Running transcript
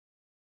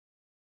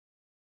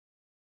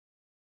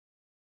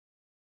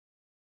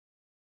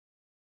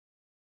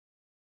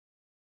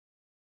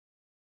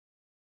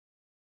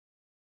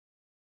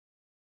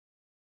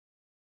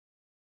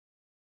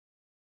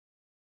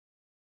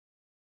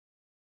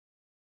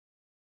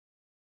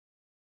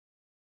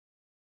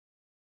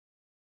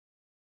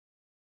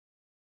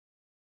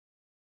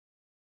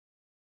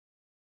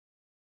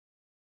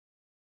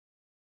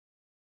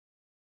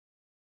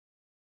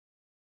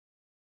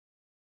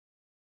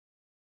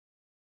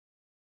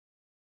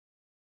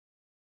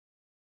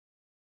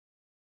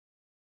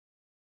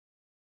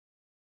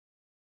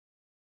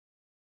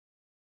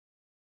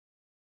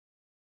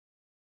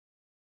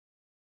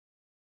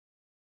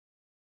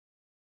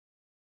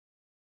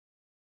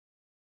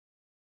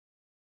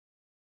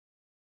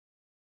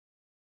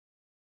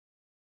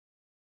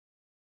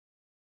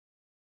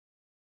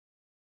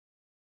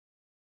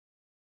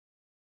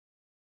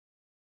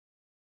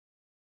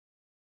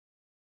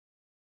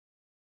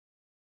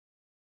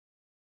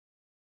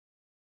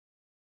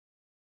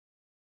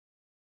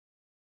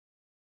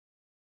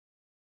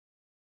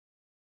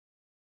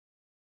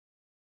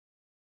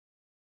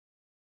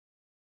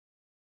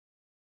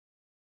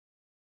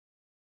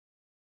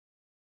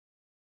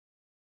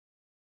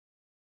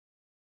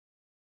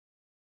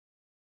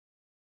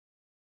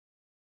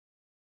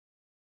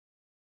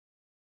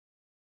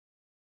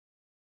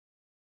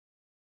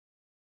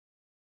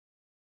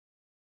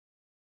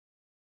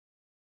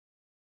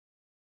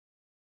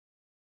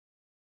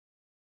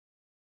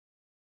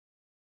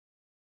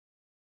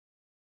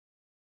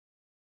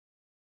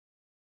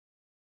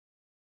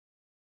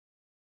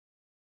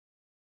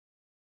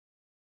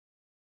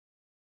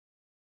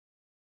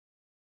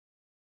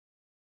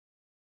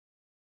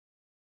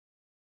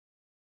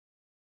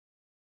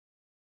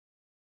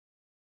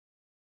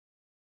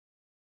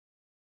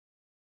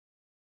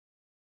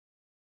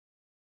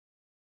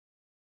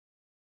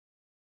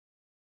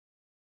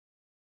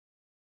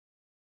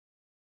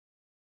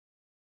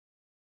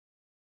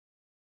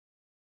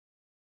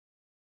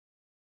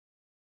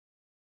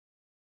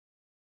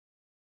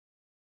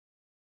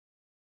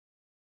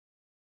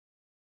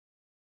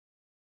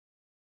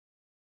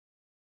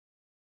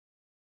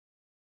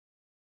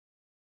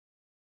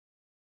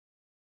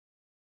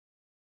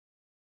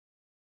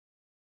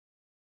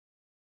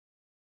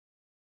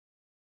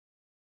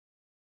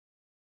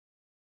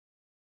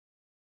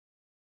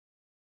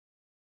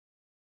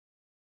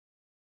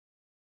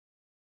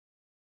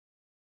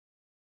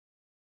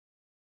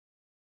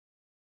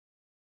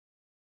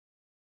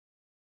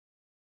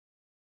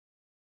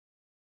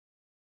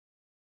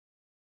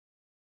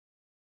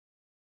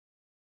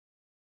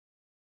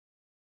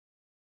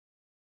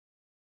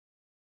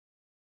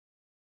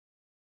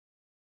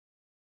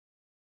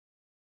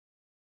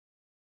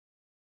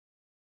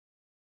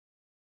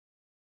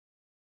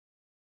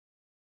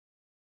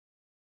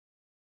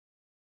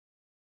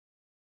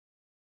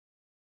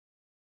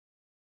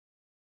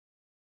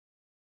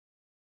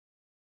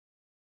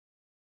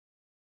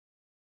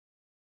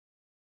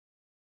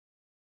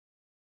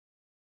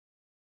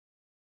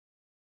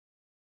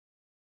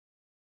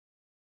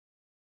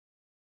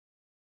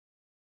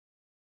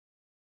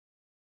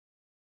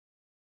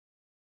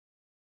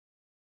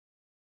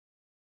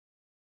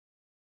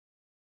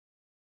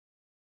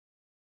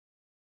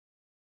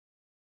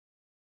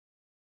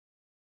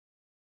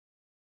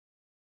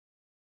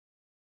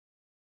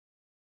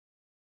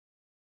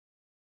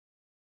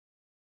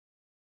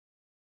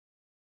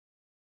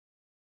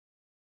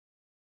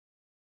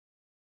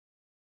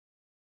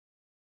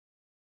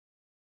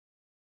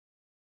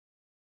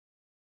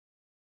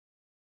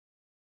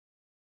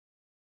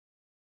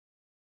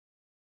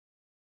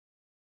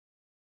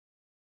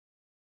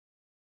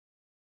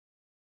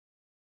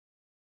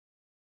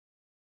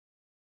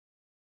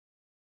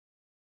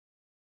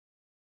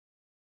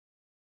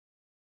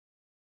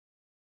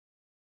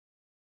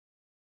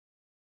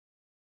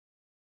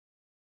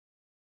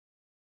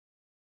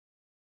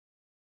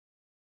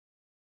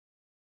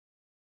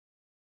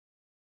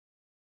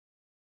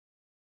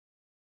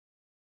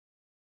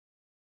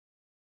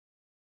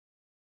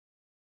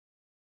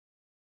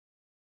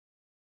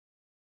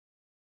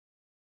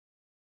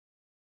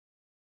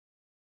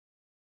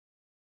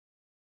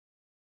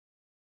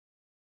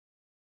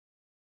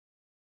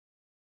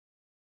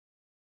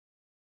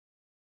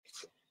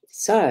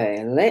So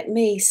let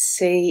me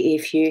see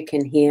if you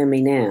can hear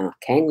me now.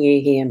 Can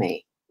you hear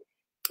me?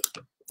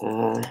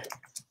 Can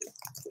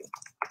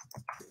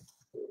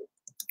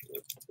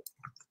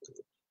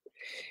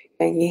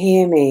you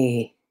hear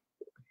me?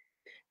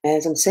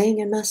 As I'm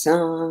singing my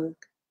song,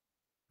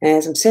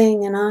 as I'm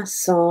singing a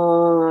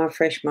song, I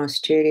refresh my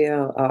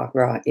studio. Oh,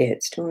 right, yeah,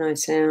 it's still no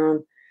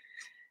sound.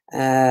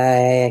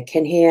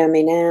 Can you hear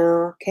me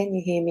now? Can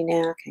you hear me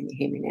now? Can you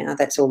hear me now?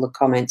 That's all the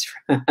comments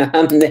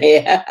from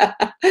there.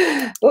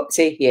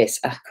 Oopsie, yes,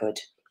 good.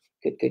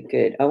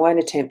 Good. I won't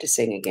attempt to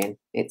sing again.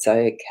 It's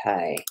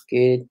okay.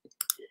 Good.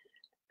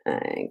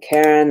 And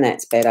Karen,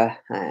 that's better.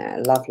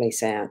 Lovely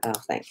sound. Oh,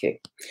 thank you.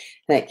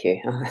 Thank you.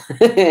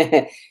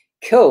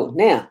 Cool.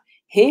 Now,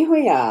 here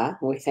we are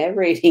with our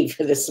reading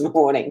for this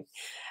morning.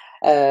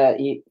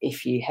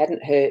 If you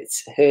hadn't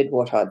heard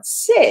what I'd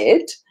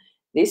said,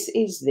 this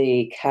is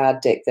the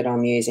card deck that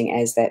I'm using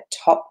as that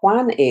top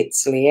one.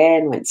 It's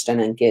Leanne Winston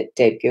and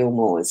Deb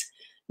Gilmore's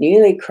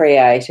newly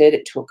created.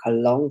 It took a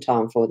long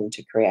time for them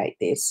to create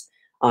this,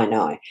 I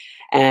know.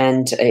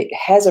 And it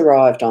has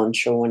arrived on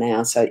shore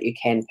now so that you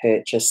can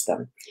purchase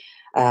them.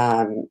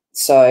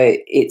 So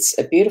it's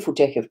a beautiful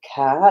deck of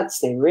cards.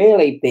 They're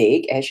really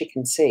big, as you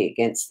can see,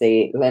 against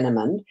the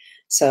Lenormand.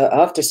 So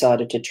I've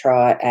decided to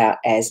try it out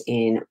as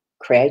in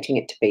creating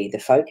it to be the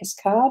focus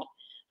card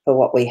for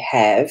what we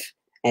have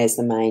as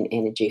the main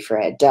energy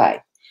for our day.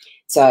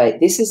 So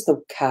this is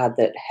the card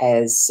that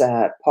has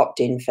popped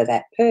in for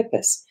that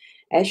purpose.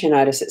 As you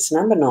notice, it's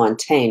number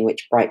 19,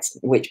 which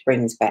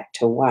brings back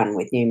to 1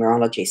 with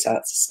numerology. So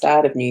it's the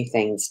start of new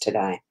things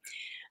today.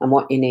 And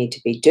what you need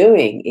to be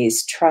doing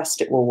is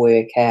trust it will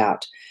work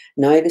out.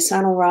 Know the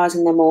sun will rise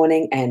in the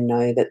morning and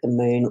know that the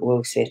moon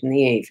will set in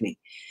the evening.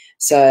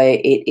 So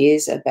it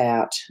is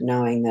about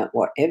knowing that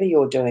whatever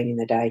you're doing in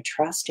the day,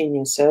 trust in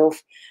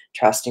yourself,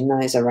 trust in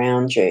those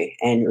around you,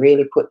 and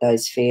really put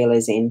those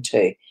feelers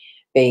into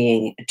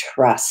being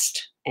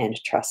trust and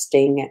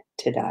trusting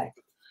today.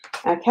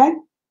 Okay?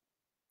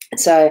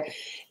 So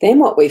then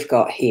what we've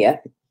got here,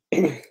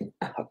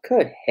 oh,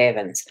 good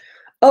heavens,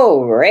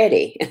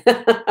 already.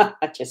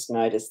 I just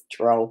noticed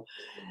troll.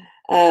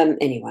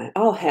 Anyway,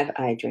 I'll have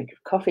a drink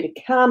of coffee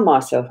to calm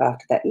myself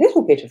after that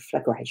little bit of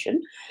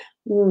flagration.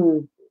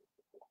 Wonder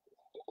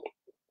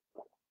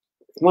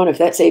if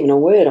that's even a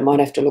word. I might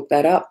have to look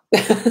that up.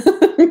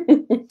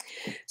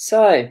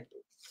 So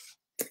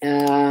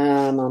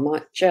I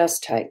might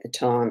just take the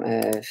time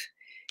of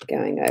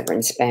going over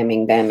and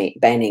spamming,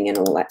 banning and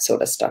all that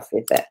sort of stuff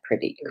with that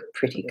pretty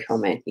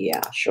comment.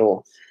 Yeah,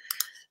 sure.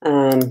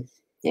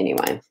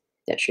 Anyway,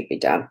 that should be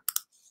done.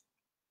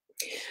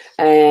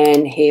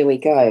 And here we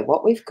go.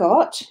 What we've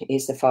got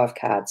is the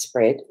 5-card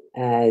spread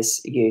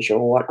as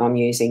usual. What I'm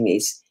using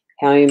is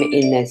home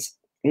in this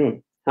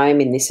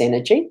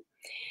energy.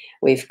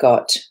 We've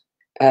got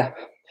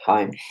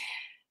home,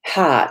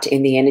 heart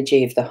in the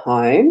energy of the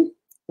home.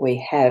 We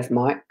have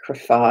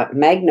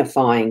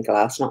magnifying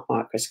glass, not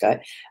microscope,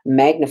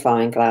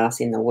 magnifying glass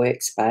in the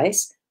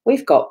workspace.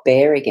 We've got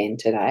bear again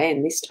today,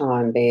 and this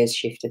time bear's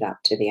shifted up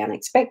to the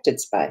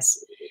unexpected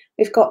space.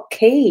 We've got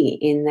key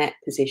in that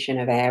position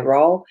of our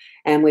role,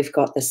 and we've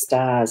got the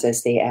stars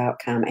as the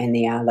outcome and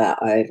the other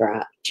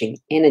overarching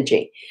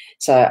energy.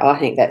 So I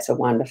think that's a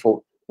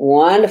wonderful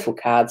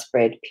card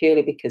spread,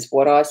 purely because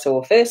what I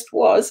saw first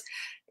was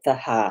the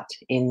heart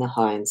in the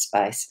home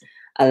space.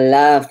 I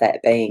love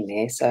that being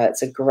there. So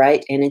it's a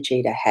great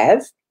energy to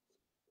have.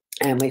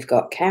 And we've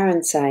got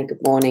Karen saying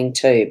good morning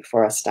too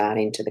before I start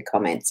into the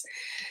comments,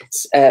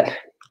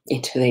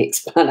 into the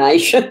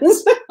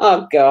explanations.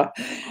 Oh, God.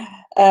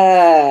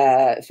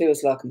 It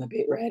feels like I'm a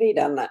bit ratty,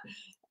 doesn't it?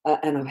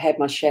 And I've had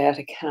my shower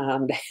to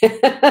calm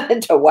down,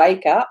 to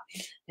wake up.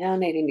 Now I'm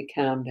needing to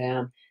calm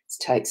down. Let's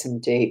take some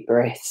deep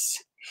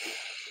breaths.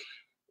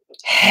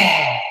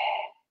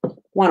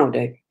 One will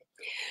do.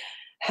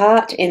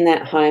 Heart in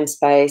that home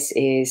space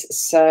is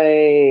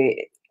so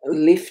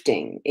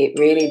lifting. It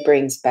really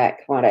brings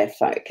back what our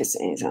focus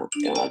is. Oh,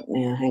 God.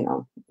 Now, hang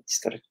on.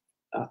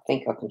 I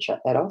think I can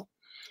shut that off.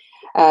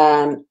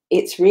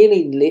 It's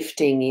really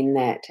lifting in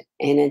that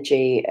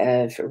energy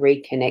of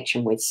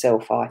reconnection with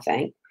self, I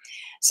think,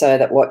 so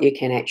that what you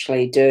can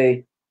actually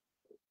do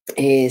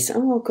is,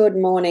 oh, good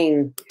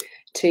morning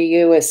to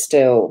you,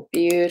 Estelle.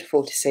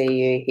 Beautiful to see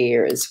you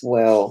here as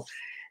well.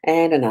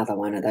 And another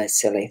one of those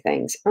silly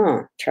things.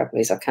 Oh, trouble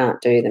is I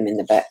can't do them in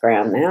the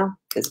background now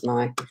because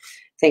my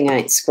thing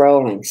ain't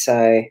scrolling.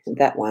 So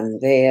that one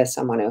there,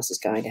 someone else is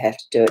going to have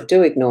to do it.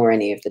 Do ignore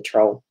any of the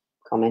troll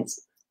comments.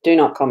 Do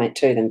not comment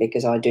to them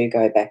because I do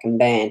go back and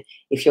ban.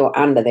 If you're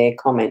under their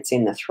comments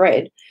in the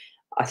thread,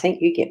 I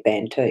think you get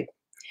banned too.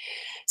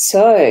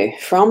 So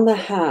from the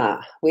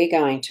heart, we're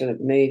going to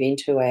move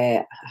into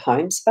our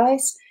home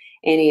space,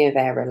 any of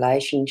our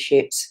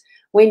relationships.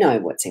 We know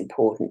what's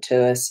important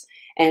to us.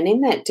 And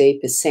in that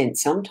deeper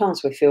sense,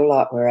 sometimes we feel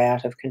like we're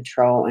out of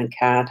control and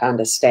can't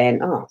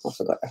understand. Oh, I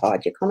forgot to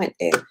hide your comment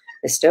there,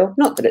 Estelle.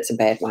 Not that it's a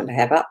bad one to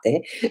have up there.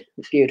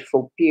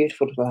 Beautiful,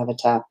 beautiful little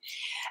avatar.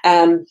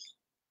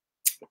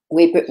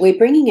 we're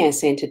bringing our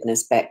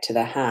centeredness back to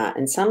the heart.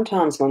 And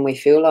sometimes when we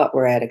feel like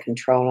we're out of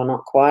control or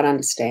not quite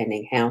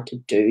understanding how to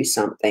do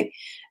something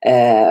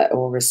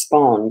or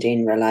respond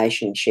in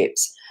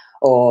relationships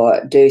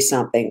or do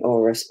something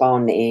or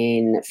respond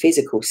in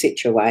physical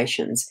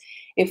situations,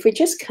 if we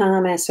just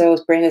calm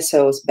ourselves, bring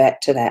ourselves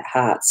back to that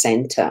heart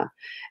center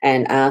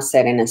and ask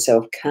that inner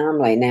self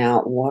calmly,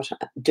 now, what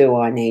do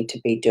I need to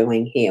be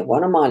doing here?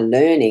 What am I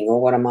learning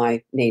or what am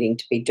I needing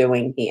to be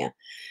doing here?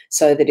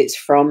 So that it's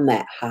from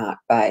that heart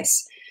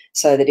base.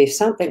 So that if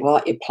something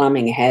like your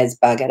plumbing has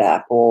buggered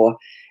up or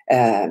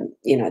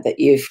that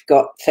you've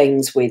got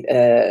things with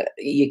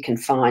you can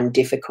find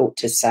difficult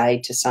to say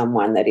to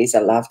someone that is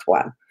a loved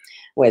one,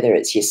 whether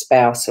it's your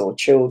spouse or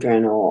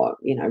children or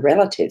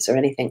relatives or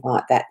anything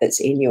like that that's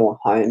in your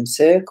home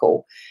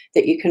circle,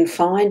 that you can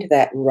find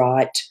that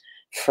right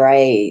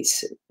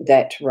phrase,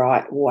 that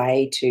right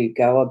way to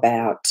go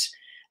about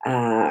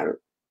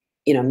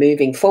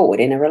moving forward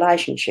in a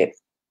relationship.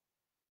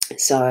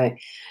 So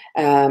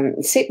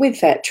sit with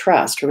that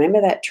trust.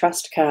 Remember, that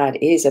trust card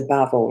is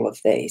above all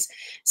of these.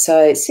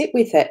 So sit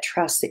with that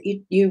trust that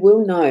you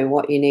will know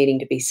what you're needing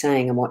to be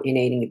saying and what you're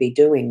needing to be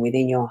doing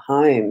within your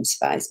home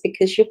space,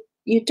 because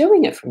you're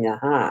doing it from your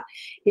heart.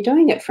 You're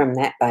doing it from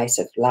that base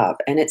of love,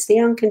 and it's the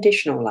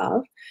unconditional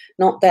love,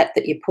 not that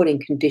you're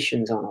putting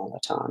conditions on all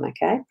the time.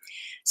 Okay,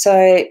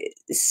 so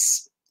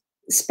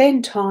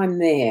spend time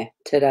there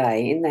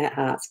today in that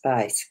heart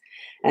space.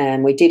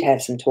 And we did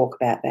have some talk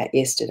about that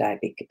yesterday.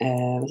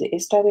 Was it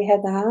yesterday we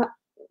had the heart?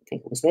 I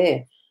think it was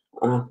there.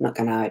 Oh, I'm not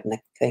going to open the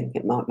thing.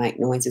 It might make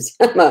noises.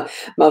 On the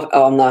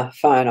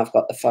phone, I've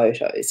got the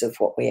photos of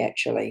what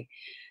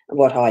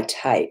I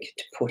take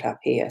to put up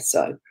here.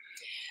 So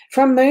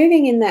from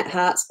moving in that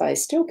heart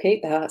space, still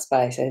keep the heart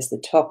space as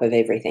the top of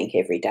everything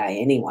every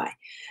day anyway.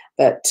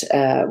 But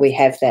we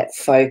have that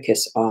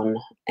focus on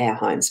our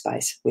home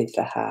space with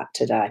the heart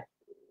today.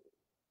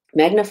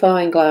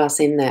 Magnifying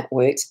glass in that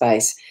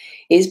workspace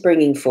is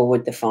bringing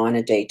forward the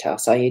finer detail.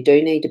 So you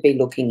do need to be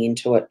looking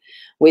into it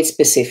with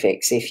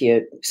specifics. If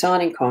you're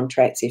signing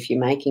contracts, if you're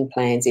making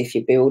plans, if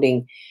you're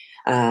building,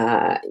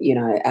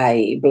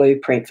 a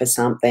blueprint for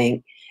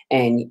something,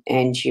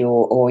 and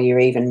you're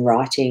even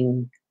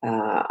writing.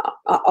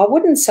 I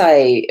wouldn't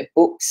say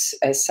books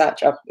as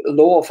such.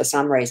 Law for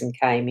some reason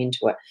came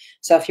into it.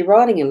 So if you're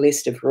writing a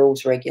list of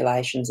rules,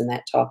 regulations, and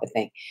that type of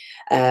thing,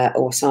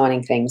 or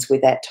signing things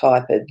with that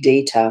type of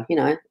detail,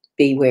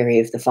 be wary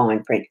of the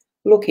fine print.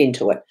 Look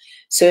into it.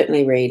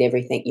 Certainly read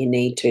everything you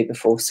need to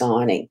before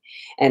signing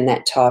and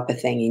that type of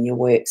thing in your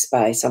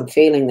workspace. I'm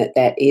feeling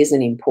that is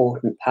an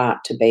important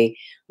part to be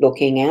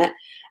looking at.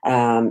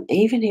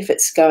 Even if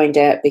it's going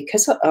down,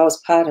 because I was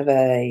part of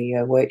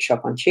a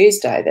workshop on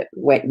Tuesday that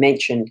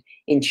mentioned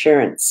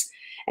insurance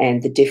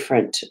and the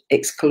different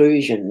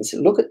exclusions.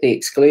 Look at the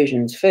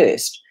exclusions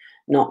first,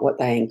 not what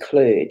they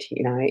include.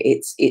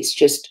 It's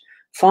just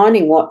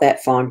finding what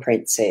that fine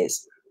print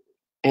says.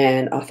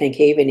 And I think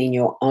even in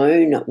your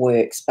own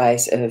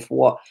workspace of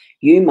what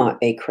you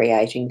might be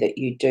creating, that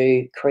you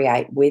do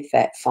create with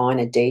that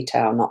finer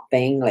detail not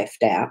being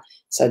left out,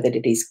 so that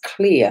it is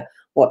clear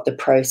what the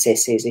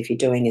process is if you're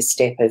doing a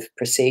step of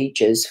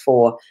procedures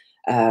for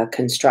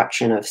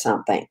construction of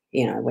something,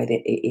 whether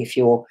if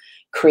you're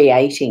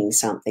creating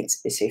something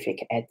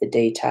specific, add the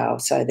detail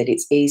so that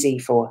it's easy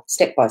for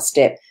step by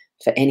step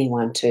for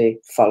anyone to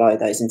follow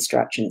those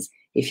instructions,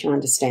 if you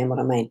understand what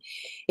I mean.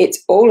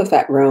 It's all of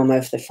that realm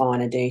of the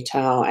finer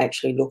detail,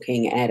 actually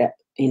looking at it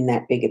in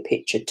that bigger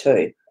picture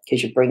too,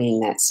 because you're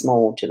bringing that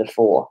small to the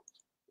fore,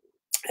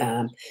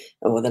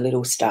 or the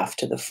little stuff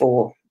to the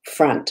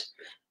forefront.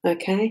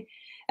 Okay.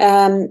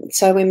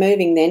 So we're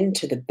moving then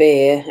to the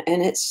bear,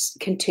 and it's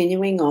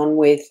continuing on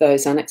with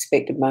those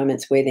unexpected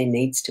moments where there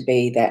needs to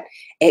be that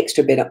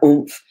extra bit of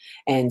oomph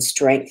and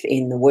strength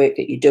in the work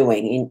that you're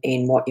doing,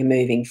 in what you're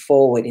moving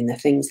forward, in the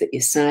things that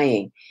you're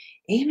saying,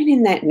 even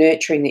in that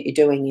nurturing that you're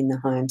doing in the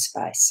home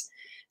space.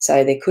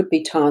 So there could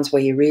be times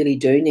where you really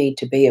do need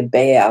to be a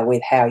bear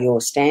with how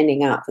you're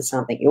standing up for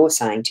something you're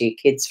saying to your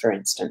kids, for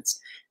instance,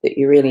 that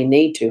you really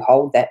need to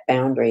hold that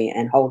boundary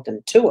and hold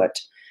them to it.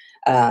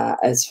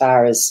 As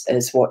far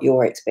as what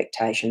your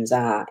expectations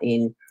are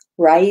in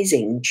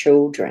raising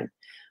children,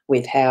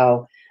 with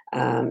how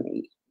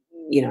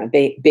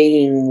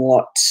being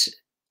what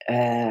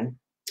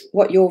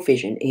your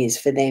vision is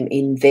for them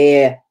in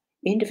their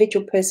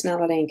individual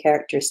personality and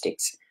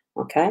characteristics.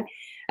 Okay,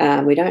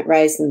 we don't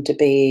raise them to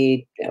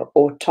be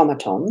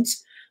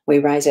automatons. We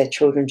raise our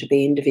children to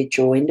be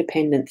individual,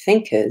 independent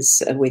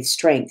thinkers with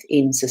strength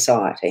in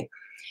society.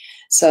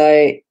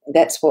 So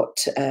that's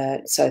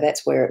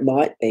where it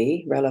might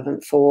be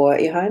relevant for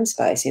your home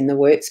space. In the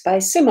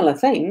workspace, similar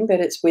thing, but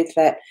it's with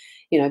that,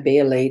 be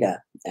a leader,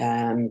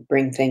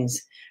 bring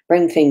things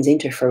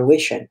into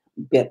fruition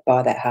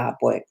by that hard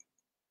work.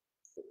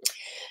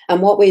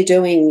 And what we're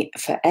doing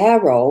for our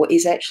role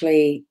is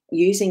actually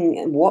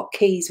using what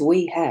keys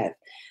we have.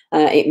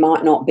 It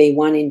might not be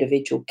one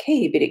individual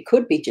key, but it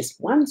could be just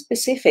one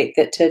specific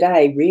that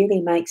today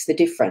really makes the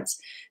difference,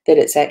 that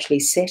it's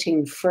actually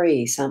setting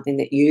free something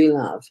that you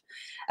love.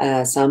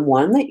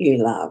 someone that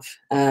you love,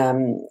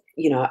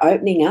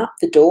 opening up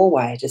the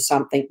doorway to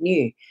something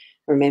new.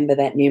 Remember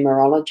that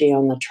numerology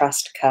on the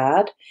trust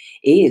card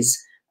is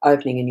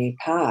opening a new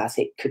path.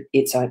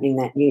 It's opening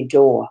that new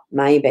door,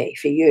 maybe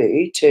for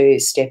you to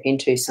step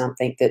into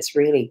something that's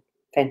really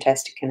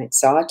fantastic and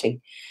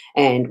exciting.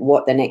 And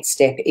what the next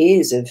step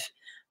is of,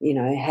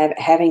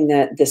 having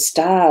the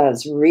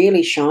stars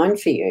really shine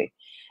for you,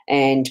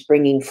 and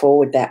bringing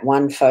forward that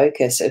one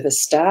focus of a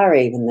star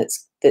even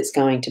that's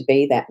going to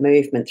be that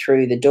movement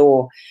through the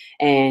door,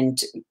 and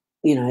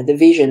the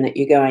vision that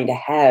you're going to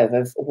have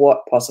of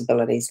what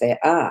possibilities there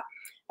are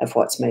of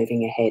what's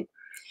moving ahead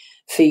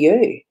for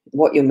you,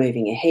 what you're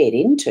moving ahead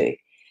into.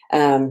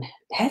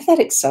 Have that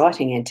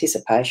exciting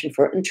anticipation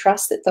for it, and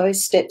trust that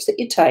those steps that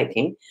you're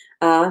taking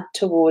are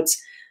towards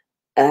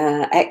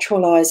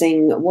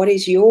actualizing what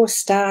is your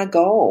star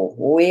goal,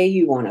 where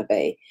you want to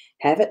be.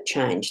 Have it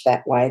change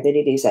that way that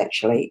it is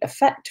actually a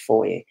fact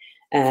for you,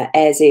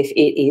 as if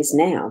it is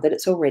now, that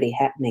it's already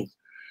happening.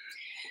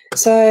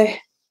 So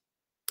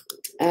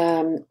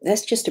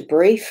that's just a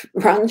brief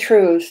run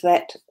through of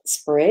that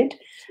spread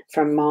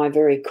from my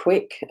very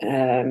quick,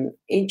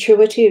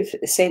 intuitive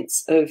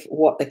sense of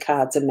what the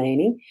cards are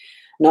meaning,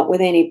 not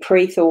with any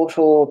pre-thought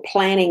or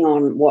planning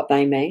on what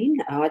they mean.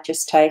 I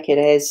just take it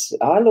as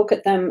I look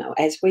at them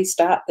as we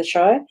start the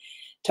show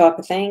type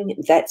of thing.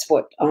 That's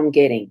what I'm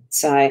getting.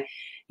 So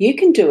you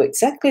can do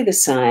exactly the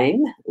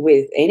same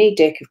with any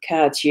deck of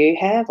cards you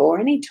have, or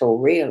any tool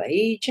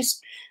really.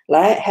 Just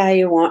lay it how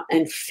you want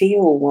and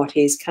feel what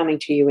is coming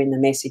to you in the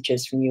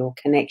messages from your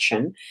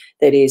connection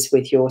that is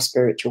with your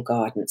spiritual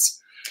guidance.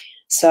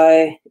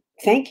 So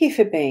thank you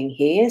for being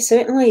here.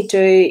 Certainly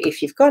do,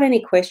 if you've got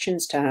any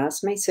questions to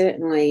ask me,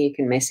 certainly you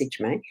can message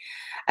me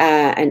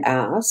and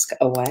ask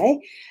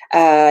away.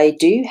 I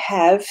do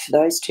have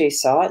those two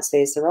sites.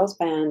 There's the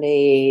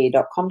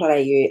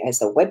rosboundy.com.au as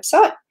the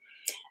website,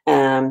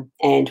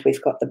 and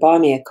we've got the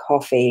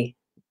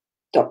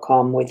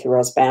buymeacoffee.com with the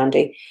Ros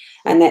Boundy,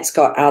 and that's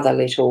got other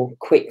little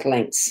quick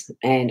links,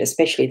 and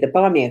especially the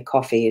Buy Me a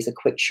Coffee is a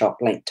quick shop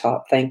link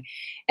type thing.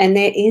 And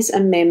there is a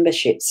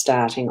membership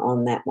starting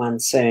on that one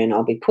soon.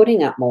 I'll be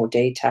putting up more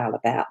detail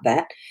about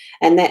that,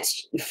 and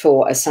that's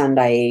for a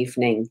Sunday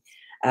evening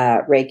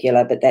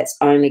regular, but that's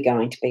only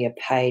going to be a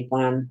paid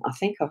one. I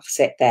think I've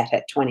set that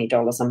at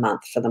 $20 a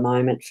month for the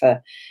moment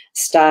for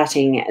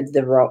starting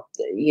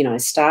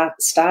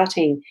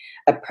starting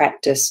a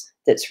practice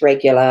that's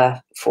regular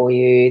for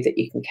you, that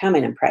you can come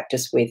in and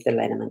practice with the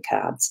Lenormand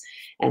cards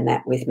and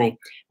that with me.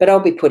 But I'll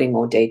be putting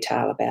more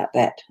detail about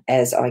that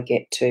as I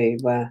get to,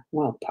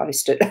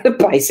 post it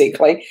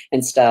basically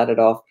and start it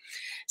off.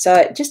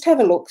 So just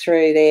have a look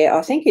through there.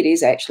 I think it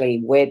is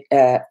actually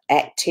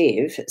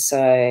active,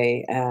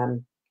 so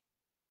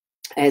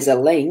as a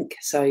link,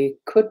 so you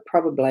could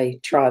probably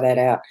try that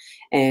out,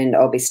 and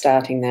I'll be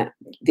starting that.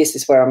 This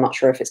is where I'm not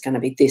sure if it's going to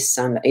be this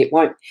Sunday.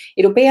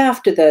 It'll be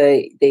after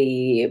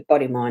the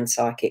Body Mind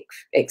Psychic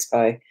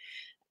Expo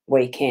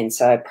weekend,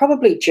 so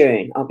probably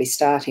June. I'll be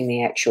starting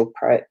the actual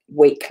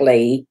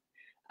weekly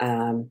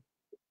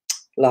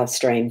live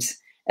streams,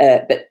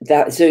 but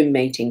the Zoom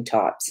meeting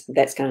types.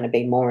 That's going to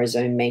be more a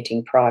Zoom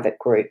meeting private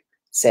group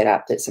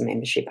setup that's a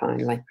membership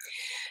only.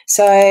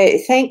 So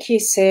thank you,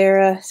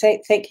 Sarah.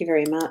 Thank you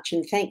very much.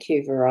 And thank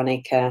you,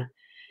 Veronica.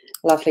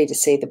 Lovely to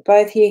see the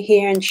both of you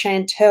here. And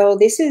Chantel,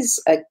 this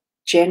is a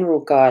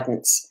general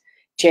guidance,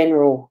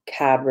 general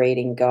card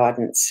reading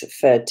guidance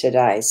for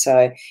today.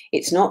 So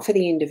it's not for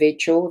the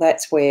individual.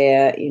 That's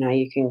where,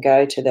 you can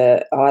go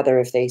to either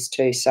of these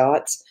two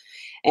sites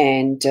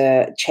and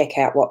check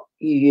out what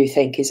you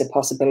think is a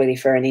possibility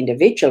for an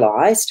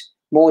individualized,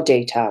 more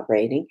detailed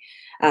reading.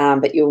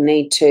 But you'll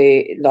need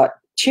to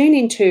tune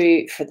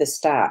into for the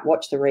start,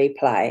 watch the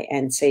replay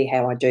and see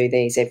how I do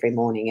these every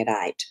morning at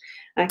 8.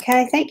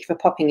 Okay, thank you for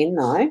popping in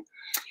though.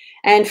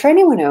 And for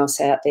anyone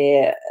else out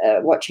there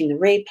watching the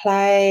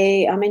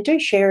replay, do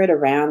share it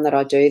around that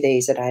I do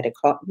these at 8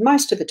 o'clock,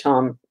 most of the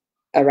time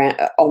around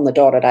on the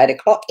dot at 8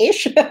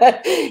 o'clock-ish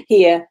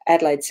here,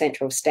 Adelaide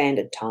Central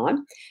Standard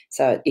Time.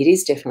 So it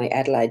is definitely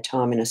Adelaide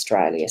time in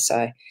Australia.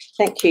 So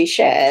thank you,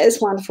 Shaz.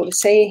 Wonderful to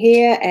see you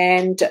here,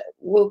 and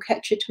we'll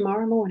catch you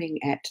tomorrow morning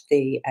at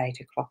the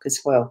 8 o'clock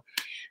as well.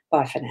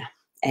 Bye for now,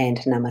 and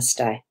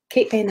namaste.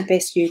 Keep being the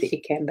best you that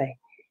you can be.